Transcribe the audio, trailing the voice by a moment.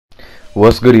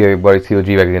What's good, everybody?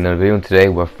 TLG back again in another video. And today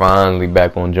we're finally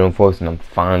back on JumpForce, and I'm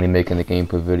finally making the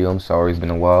gameplay video. I'm sorry it's been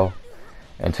a while.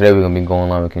 And today we're gonna be going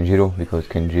live with Kenshiro because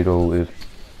Kenshiro is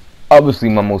obviously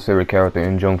my most favorite character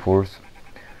in JumpForce.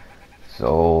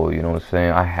 So you know what I'm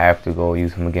saying? I have to go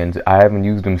use him again. I haven't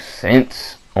used him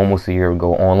since almost a year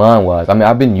ago, online wise. I mean,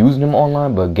 I've been using him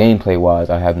online, but gameplay wise,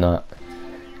 I have not.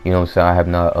 You know what I'm saying? I have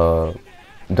not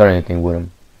done anything with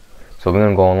him. So we're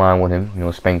gonna go online with him. You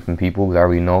know, spank some people because I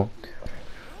already know.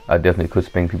 I definitely could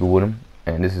spank people with him,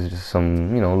 and this is just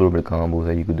some, you know, a little bit of combos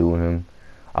that you could do with him.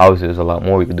 Obviously, there's a lot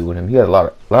more you could do with him. He has a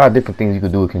lot of different things you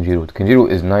could do with Kenshiro. Kenshiro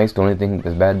is nice. The only thing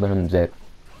that's bad about him is that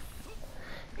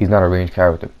he's not a ranged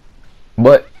character,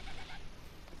 but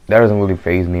that doesn't really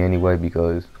faze me anyway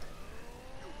because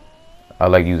I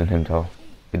like using him, so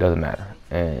it doesn't matter.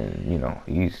 And you know,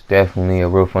 he's definitely a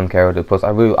real fun character. Plus, I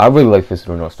really like Fist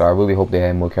of the North Star. I really hope they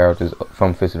add more characters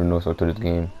from Fist of the North Star to this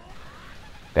game.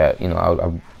 That, you know, I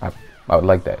would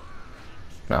like that.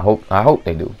 And I hope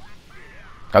they do.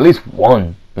 At least one. You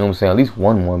know what I'm saying? At least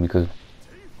one because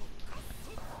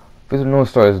Fist of the North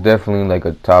Star is definitely like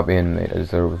a top anime that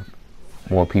deserves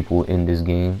more people in this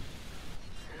game.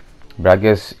 But I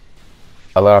guess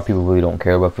a lot of people really don't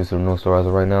care about Fist of the North Star as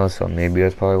of right now, so maybe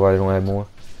that's probably why they don't add more.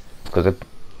 Because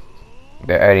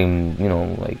they're adding, you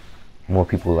know, like more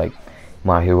people like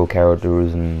My Hero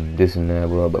characters and this and that,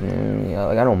 bro. But man, yeah,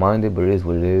 like, I don't mind it, but it is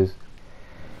what it is.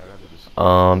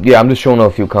 Yeah, I'm just showing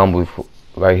off a few combos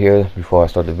right here before I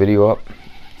start the video up.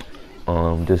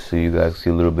 Just so you guys see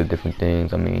a little bit different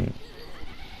things. I mean,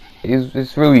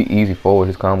 it's really easy forward.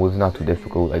 His combo is not too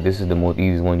difficult. Like, this is the most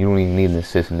easy one. You don't even need an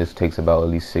assist, and this takes about at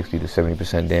least 60 to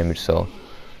 70% damage. So,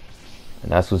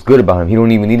 and that's what's good about him. He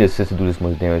don't even need an assist to do this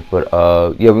much damage. But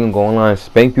yeah, we're gonna go online,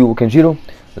 spank people with Kenshiro.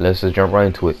 Let's just jump right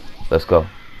into it. Let's go.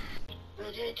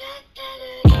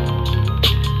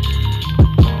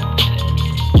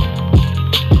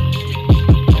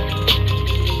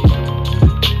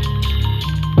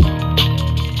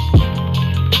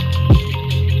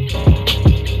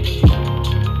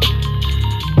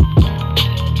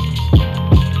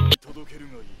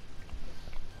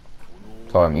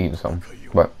 Sorry, I'm eating something,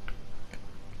 but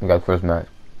we got the first match.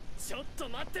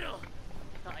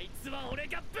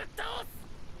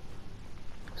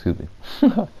 Excuse me.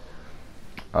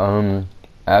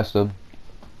 Asta,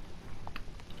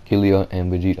 Kilia,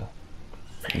 and Vegeta.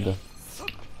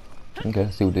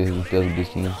 Okay, see what this does with this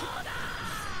team.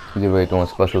 He's already throwing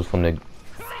specials from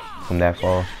that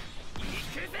far.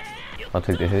 I'll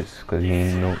take the hits because he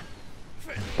ain't no.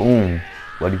 Boom,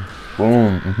 buddy.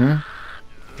 Boom.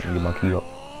 Let me get my key up.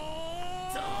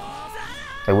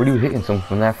 Hey, what are you hitting something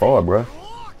from that far, bro?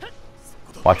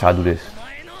 Watch how I do this.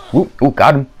 Whoop! Ooh,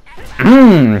 got him.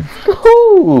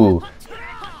 Ooh.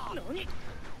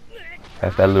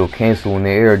 That's that little cancel in the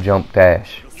air jump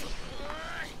dash.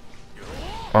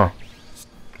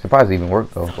 Surprised it even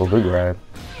worked though. Oh, good grab.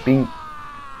 Bing.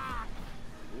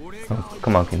 Oh,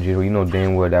 come on, Kenshiro. You know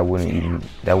damn well that wouldn't even.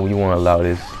 That you won't allow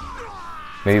this.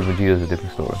 Maybe Vegeta's a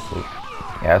different story. So,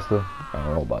 Asta, I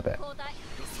don't know about that.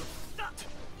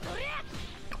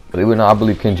 But even though I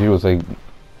believe Kenshiro is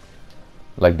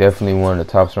like definitely one of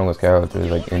the top strongest characters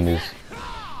like in this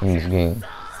game.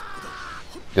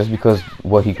 Just because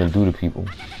what he can do to people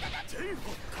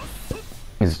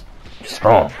is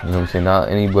strong. You know what I'm saying? Not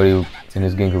anybody in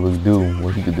this game could really do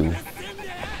what he could do.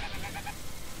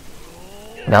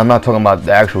 Now I'm not talking about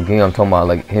the actual game. I'm talking about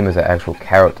like him as an actual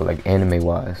character, like anime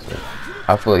wise. So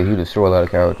I feel like he destroy a lot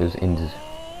of characters in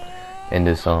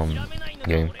this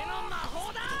game.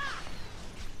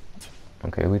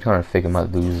 Okay, we're trying to fake him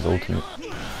out to do his ultimate.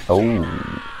 Oh,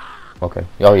 okay.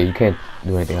 Oh yeah, you can't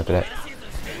do anything after that.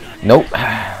 Nope.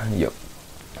 Yep.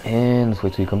 And let's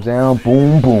wait till he comes down.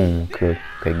 Boom, boom. Good.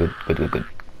 Okay, good.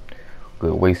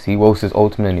 Good. Wait, see, what's his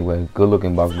ultimate anyway? Good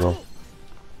looking, Bakugo.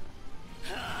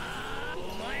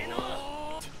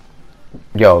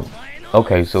 Yo.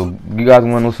 Okay, so you guys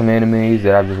want to know some animes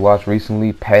that I just watched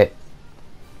recently? Pet.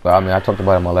 Well, I mean, I talked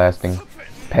about it in my last thing.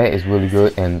 Pet is really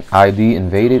good, and ID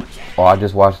Invaded. Oh, I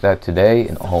just watched that today,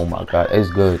 and oh my god,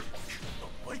 it's good.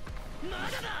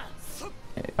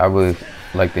 I really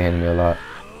like the anime a lot.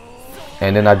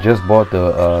 And then I just bought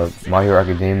the My Hero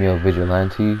Academia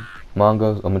Vigilante manga.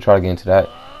 I'm gonna try to get into that.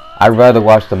 I'd rather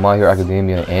watch the My Hero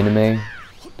Academia anime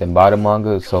than buy the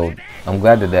manga, so I'm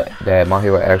glad that My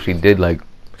Hero actually did like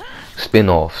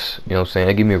spin-offs. You know what I'm saying?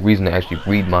 They give me a reason to actually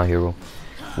read My Hero,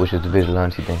 which is the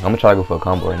Vigilante thing. I'm gonna try to go for a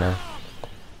combo right now.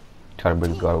 Try to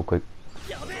break his guard real quick.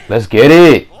 Let's get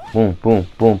it! Boom, boom,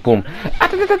 boom, boom.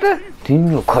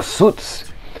 Team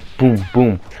Kasuts. Boom,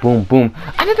 boom, boom, boom.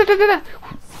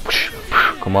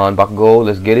 Come on, Bakugo,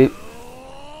 let's get it.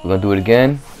 We're gonna do it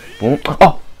again. Boom.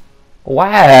 Oh!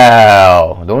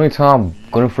 Wow! The only time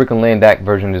I'm gonna freaking land that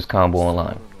version of this combo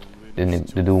online.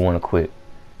 Didn't the dude wanna quit.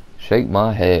 Shake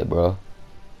my head, bro.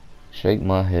 Shake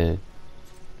my head.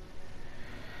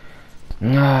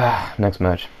 Next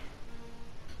match.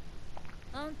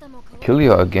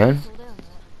 Killia again?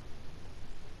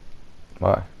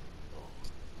 Why?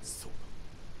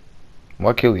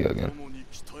 Why Killia again?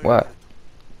 Why?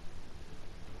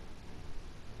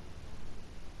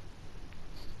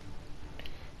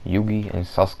 Yugi and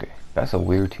Sasuke. That's a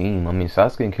weird team. I mean,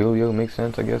 Sasuke and Killia make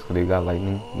sense, I guess, because they got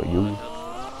lightning. But Yugi.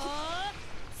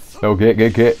 No,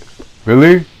 get.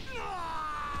 Really?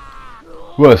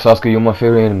 What, Sasuke, you're my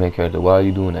favorite anime character. Why are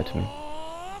you doing that to me?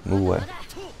 Move away.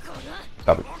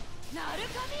 Stop it.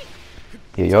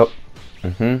 Yeah, yup.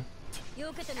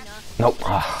 Nope.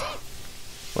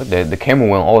 What the camera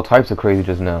went all types of crazy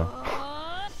just now.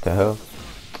 The hell?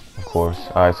 Of course.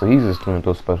 Alright, so he's just doing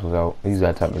those specials out. He's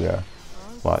that type of guy.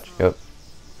 Watch. Yep.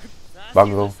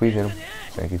 Bakugo, please hit him.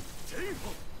 Thank you.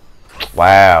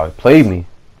 Wow, he played me.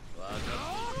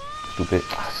 Stupid.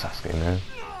 Sasuke, man.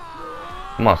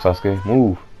 Come on, Sasuke.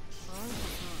 Move.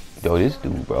 Yo, this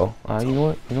dude, bro. You know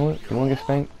what? You wanna get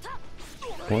spanked?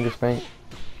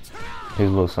 Here's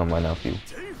a little something right now for you.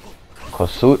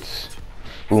 Kosuts.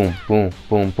 Boom.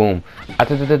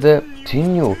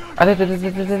 Tinyo.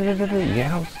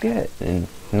 Yeah, I was scared. And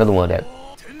another one of that.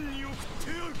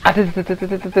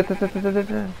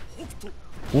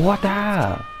 What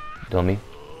the? Dummy.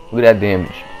 Look at that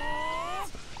damage.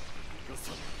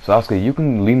 Sasuke, you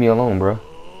can leave me alone, bro.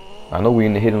 I know we're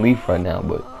in the hidden leaf right now,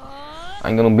 but I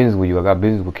ain't got no business with you. I got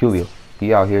business with Killia.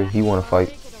 He out here. He wanna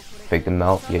fight. Fake them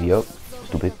out. Yeah, yup.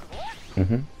 Stupid.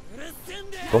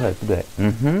 Go ahead, do that.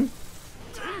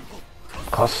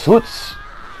 Kasuts.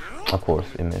 Of course,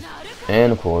 it missed.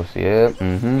 And of course, yeah.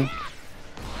 Can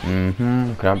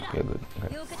I? Okay, good.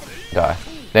 Okay. Die.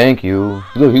 Thank you.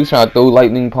 Look, he was trying to throw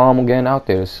lightning palm again out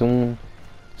there. As soon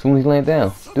as he land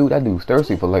down, dude, that dude's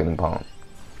thirsty for lightning palm.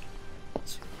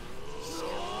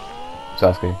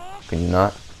 Sasuke, can you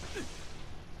not?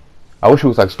 I wish it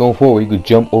was like Stone 4 where you could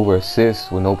jump over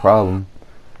assists with no problem.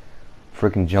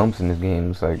 Freaking jumps in this game,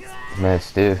 it's like mad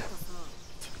stiff.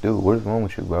 Dude, what is wrong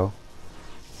with you, bro?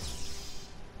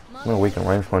 I'm gonna wake him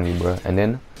right in front of you, bro. And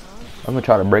then I'm gonna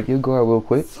try to break your guard real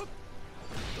quick.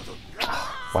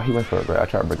 Why he went for a grab? I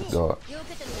tried to break his guard.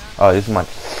 Oh, this is my.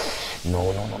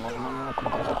 No. Come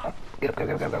on. Get up.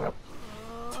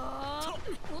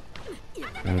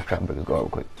 Let me try to break his guard real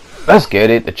quick. Let's get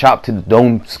it. The chop to the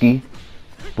dome ski.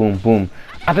 Boom.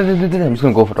 I'm just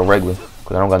gonna go for the regular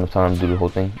because I don't got enough time to do the whole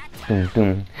thing.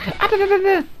 Boom.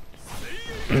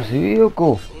 See you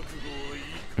go.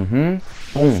 Boom.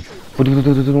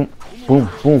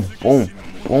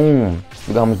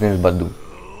 Look how much damage about to do.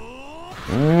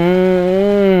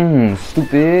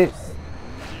 Stupid.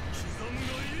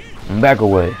 Back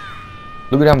away.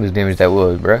 Look at how much damage that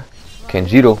was, bruh.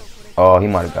 Kenshiro. Oh, he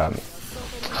might have got me.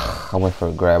 I went for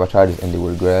a grab. I tried to end it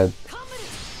with a grab.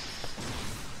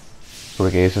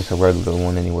 Okay, it's just a regular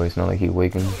one anyway. It's not like he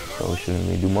awakened, so it shouldn't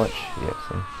really do much. Yeah,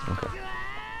 so, okay.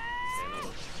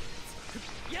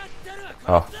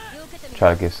 Oh,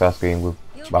 try to get Sasuke in with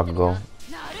Bakugo.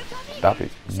 Stop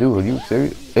it. Dude, are you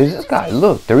serious? Is this guy,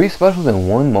 look, 3 specials in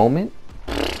 1 moment?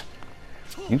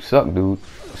 You suck, dude.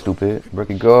 Stupid. Break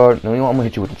your guard. No, you know what? I'm gonna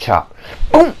hit you with the chop.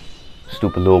 Boom!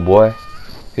 Stupid little boy.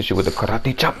 Hit you with the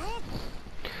karate chop.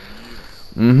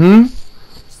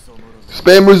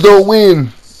 Spammers don't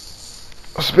win.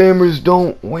 Spammers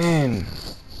don't win.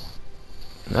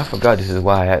 And I forgot this is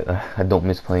why I don't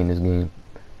miss playing this game.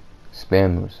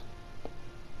 Spammers.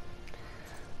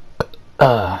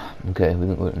 Okay, we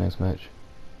can go to the next match.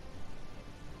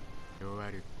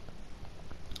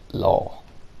 Law.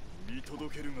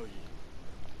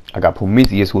 I got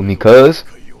Prometheus with me, cuz.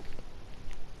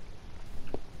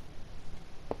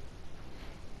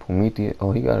 Prometheus.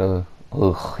 Oh, he got a.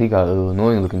 He got an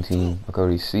annoying looking team. I can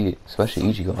already see it. Especially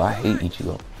Ichigo. I hate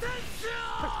Ichigo.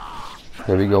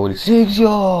 There we go with it. 6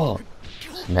 y'all.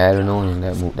 It's mad annoying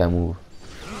that move.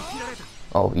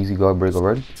 Oh, easy guard break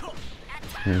already.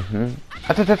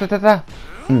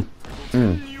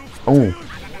 Oh,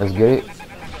 let's get it.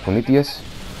 Prometheus.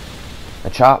 A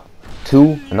chop.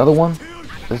 2. Another one.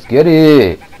 Let's get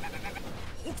it.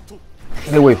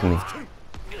 Get away from me.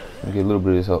 Let me get a little bit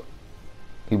of this up.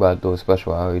 He about to throw a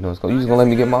special out. You know, you just gonna let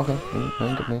me get Malcolm?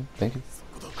 Thank you.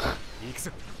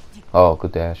 Oh,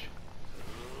 good dash.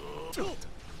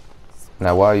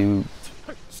 Now, why are you?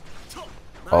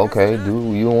 Okay,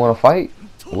 dude, you don't want to fight?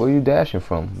 Where are you dashing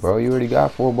from, bro? You already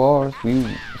got 4 bars. You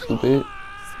stupid.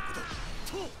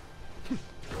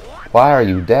 Why are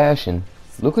you dashing?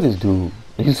 Look at this dude.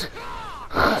 He's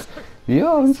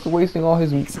yo, he's wasting all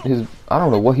his I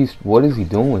don't know what is he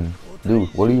doing?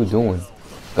 Dude, what are you doing?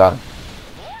 Got him.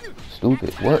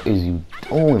 Stupid. What is you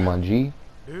doing, my G?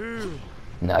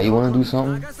 Now you wanna do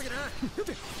something?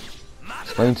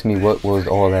 Explain to me what was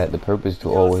all that, the purpose to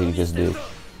all what he just did.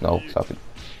 No, stop it.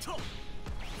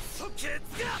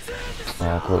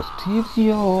 Of course.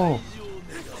 Yo.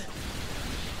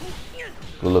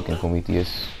 Good looking,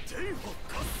 Prometheus.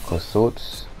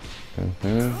 Kosots.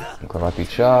 Karate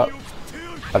chop.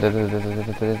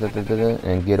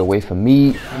 And get away from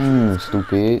me.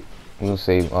 Stupid. I'm gonna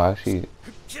say, oh, actually.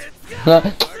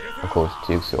 Of course,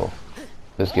 Jigsaw.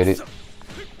 Let's get it.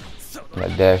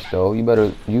 Like dash though. You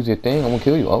better use your thing. I'm gonna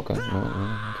kill you. Okay.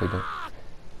 Take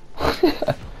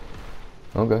that.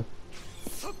 Okay.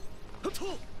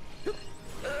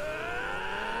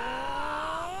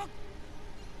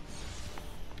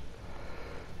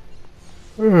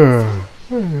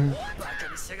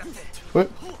 What?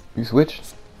 You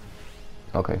switched?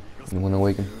 Okay. You wanna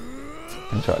awaken?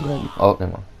 I'm trying to grab you. Oh,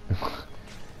 never mind.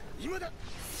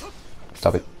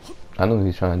 Stop it. I know what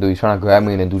he's trying to do. He's trying to grab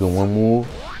me and then do the one move.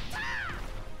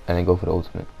 And then go for the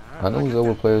ultimate. I know what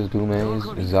other players do, man.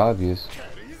 It's obvious.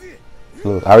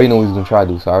 Look, I already know what he's gonna try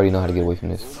to do, so I already know how to get away from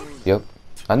this. Yep.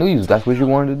 I knew that's what you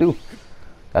wanted to do.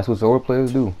 That's what Zora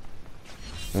players do.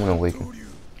 I'm gonna awaken.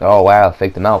 Oh wow,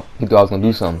 faked him out. He thought I was gonna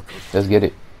do something. Let's get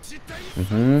it.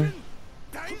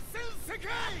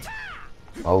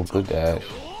 Oh, good dash.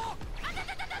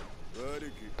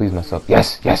 Please mess up.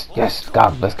 Yes, yes, yes.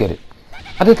 Got him. Let's get it.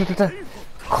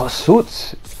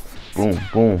 Kosuts. Boom,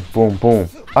 boom, boom, boom.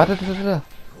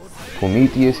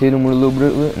 Prometheus hit him with a little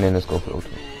bit, and then let's go for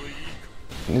ultimate.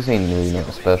 This ain't really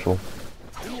nothing special.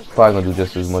 Probably gonna do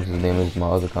just as much as damage as my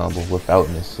other combo without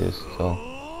an assist, so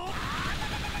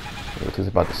it's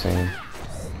about the same.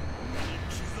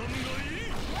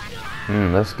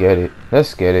 Let's get it.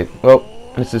 Let's get it. Well,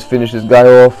 let's just finish this guy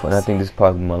off, and I think this is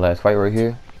probably my last fight right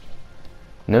here.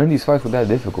 None of these fights were that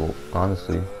difficult,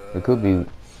 honestly. It could be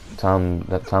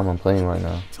that time I'm playing right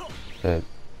now. That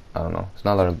I don't know. It's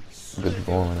not a lot of good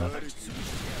people on right now.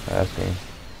 Last game.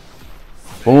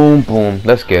 Boom, boom.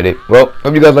 Let's get it. Well,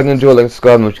 hope you guys like and enjoy. Like,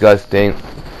 subscribe, and what you guys think.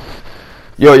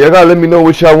 Yo, y'all gotta let me know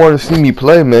what y'all want to see me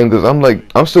play, man. Cause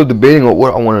I'm still debating on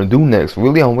what I want to do next.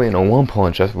 Really, I'm waiting on One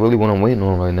Punch. That's really what I'm waiting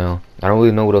on right now. I don't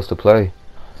really know what else to play.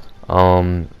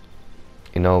 You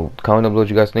know, comment down below what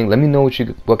you guys think. Let me know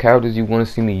what characters you want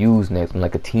to see me use next. I'm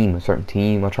like a certain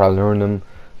team. I try to learn them,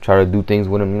 try to do things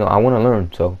with them. You know, I want to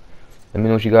learn. So let me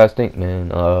know what you guys think, man.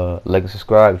 Like and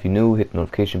subscribe if you're new. Hit the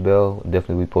notification bell.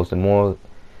 Definitely be posting more.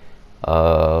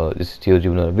 This is TLG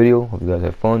with another video. Hope you guys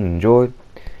have fun and enjoyed.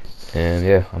 And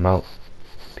yeah, I'm out.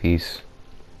 Peace.